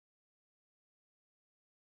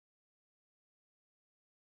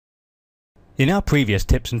In our previous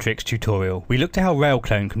tips and tricks tutorial, we looked at how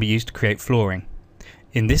RailClone can be used to create flooring.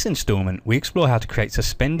 In this installment, we explore how to create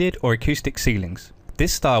suspended or acoustic ceilings.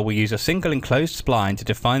 This style will use a single enclosed spline to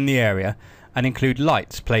define the area and include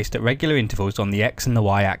lights placed at regular intervals on the X and the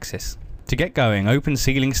Y axis. To get going, open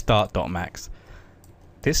ceiling start.max.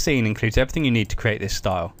 This scene includes everything you need to create this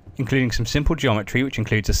style, including some simple geometry which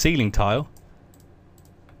includes a ceiling tile,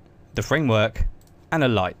 the framework, and a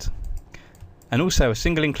light. And also a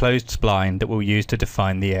single enclosed spline that we'll use to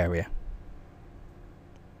define the area.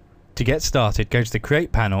 To get started, go to the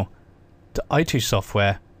Create panel, to ITOOSOFT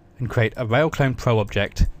software, and create a RailClone Pro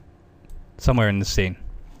object somewhere in the scene.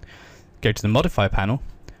 Go to the Modify panel,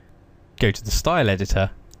 go to the Style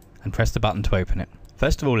editor, and press the button to open it.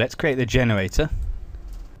 First of all, let's create the generator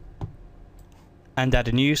and add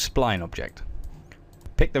a new spline object.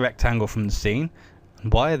 Pick the rectangle from the scene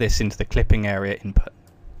and wire this into the clipping area input.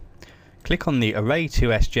 Click on the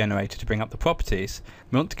Array2S generator to bring up the properties.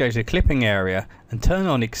 We want to go to the clipping area and turn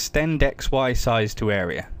on Extend XY size to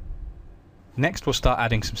area. Next we'll start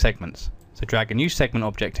adding some segments. So drag a new segment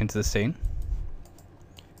object into the scene.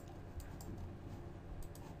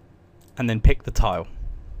 And then pick the tile.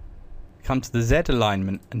 Come to the Z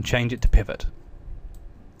alignment and change it to pivot.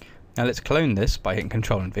 Now let's clone this by hitting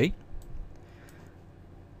Ctrl and V.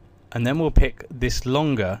 And then we'll pick this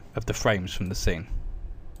longer of the frames from the scene.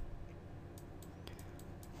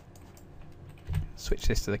 Switch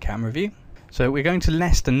this to the camera view. So we're going to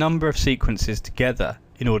nest a number of sequences together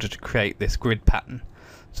in order to create this grid pattern.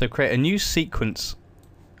 So create a new sequence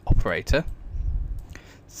operator,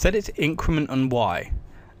 set it to increment on Y,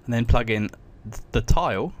 and then plug in the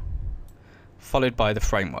tile followed by the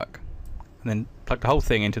framework, and then plug the whole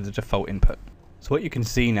thing into the default input. So what you can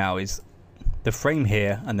see now is the frame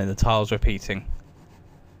here and then the tiles repeating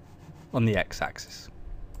on the X-axis.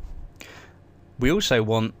 We also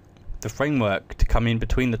want the framework to come in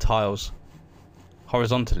between the tiles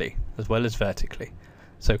horizontally as well as vertically.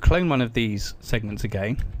 So clone one of these segments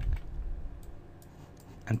again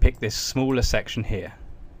and pick this smaller section here.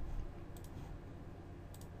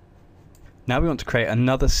 Now we want to create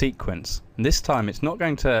another sequence, and this time it's not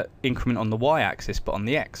going to increment on the Y axis but on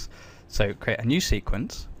the X. So create a new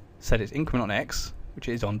sequence, set its increment on X, which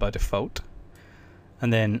it is on by default,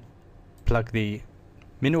 and then plug the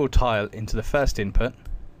mineral tile into the first input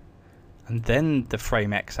and then the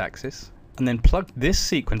frame X-axis, and then plug this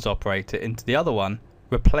sequence operator into the other one,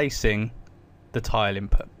 replacing the tile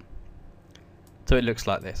input. So it looks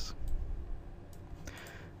like this.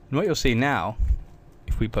 And what you'll see now,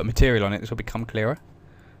 if we put material on it, this will become clearer.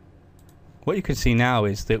 What you can see now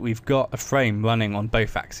is that we've got a frame running on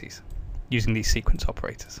both axes using these sequence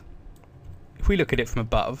operators. If we look at it from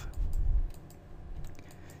above,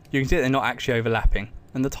 you can see that they're not actually overlapping,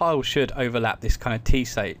 and the tiles should overlap this kind of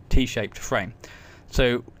T-shaped frame.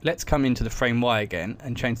 So let's come into the frame Y again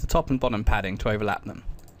and change the top and bottom padding to overlap them.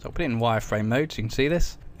 So I'll put it in wireframe mode so you can see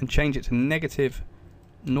this, and change it to negative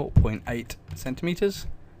 0.8 centimeters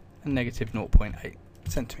and negative 0.8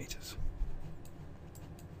 centimeters.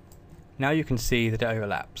 Now you can see that it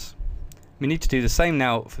overlaps. We need to do the same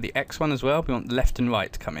now for the X one as well. We want left and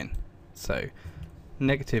right to come in. So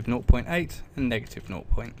negative 0.8 and negative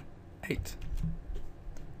 0.8.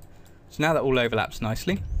 So now that all overlaps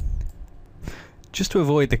nicely. Just to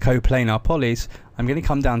avoid the coplanar polys, I'm going to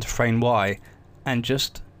come down to frame Y and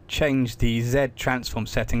just change the Z transform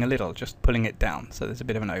setting a little, just pulling it down, so there's a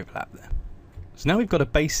bit of an overlap there. So now we've got a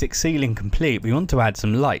basic ceiling complete, we want to add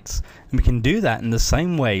some lights, and we can do that in the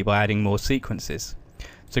same way by adding more sequences.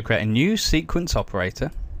 So create a new sequence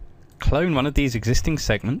operator, clone one of these existing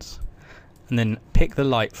segments, and then pick the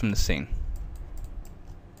light from the scene.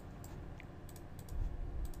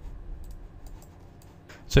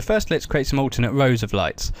 So first let's create some alternate rows of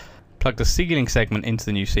lights. Plug the ceiling segment into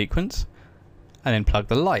the new sequence, and then plug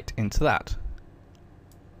the light into that.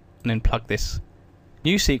 And then plug this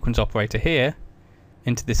new sequence operator here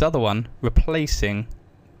into this other one, replacing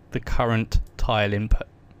the current tile input.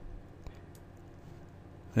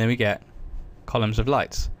 And then we get columns of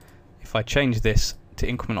lights. If I change this to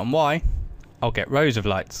increment on Y, I'll get rows of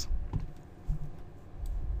lights.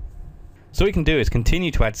 So what we can do is continue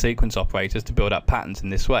to add sequence operators to build up patterns in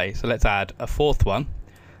this way. So let's add a fourth one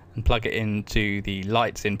and plug it into the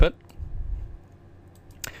lights input.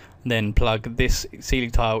 Then plug this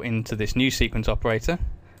ceiling tile into this new sequence operator.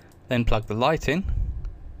 Then plug the light in.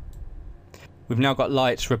 We've now got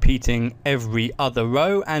lights repeating every other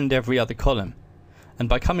row and every other column. And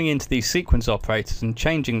by coming into these sequence operators and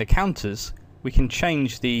changing the counters, we can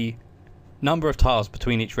change the number of tiles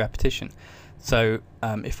between each repetition. So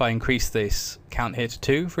if I increase this count here to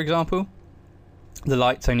 2, for example, the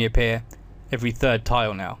lights only appear every third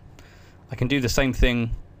tile now. I can do the same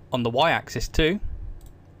thing on the y-axis too.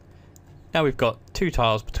 Now we've got 2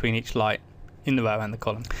 tiles between each light in the row and the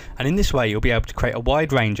column. And in this way you'll be able to create a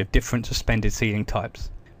wide range of different suspended ceiling types.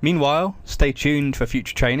 Meanwhile, stay tuned for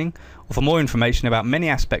future training, or for more information about many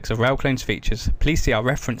aspects of RailClone's features, please see our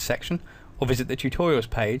reference section or visit the tutorials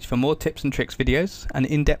page for more tips and tricks videos and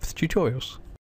in-depth tutorials.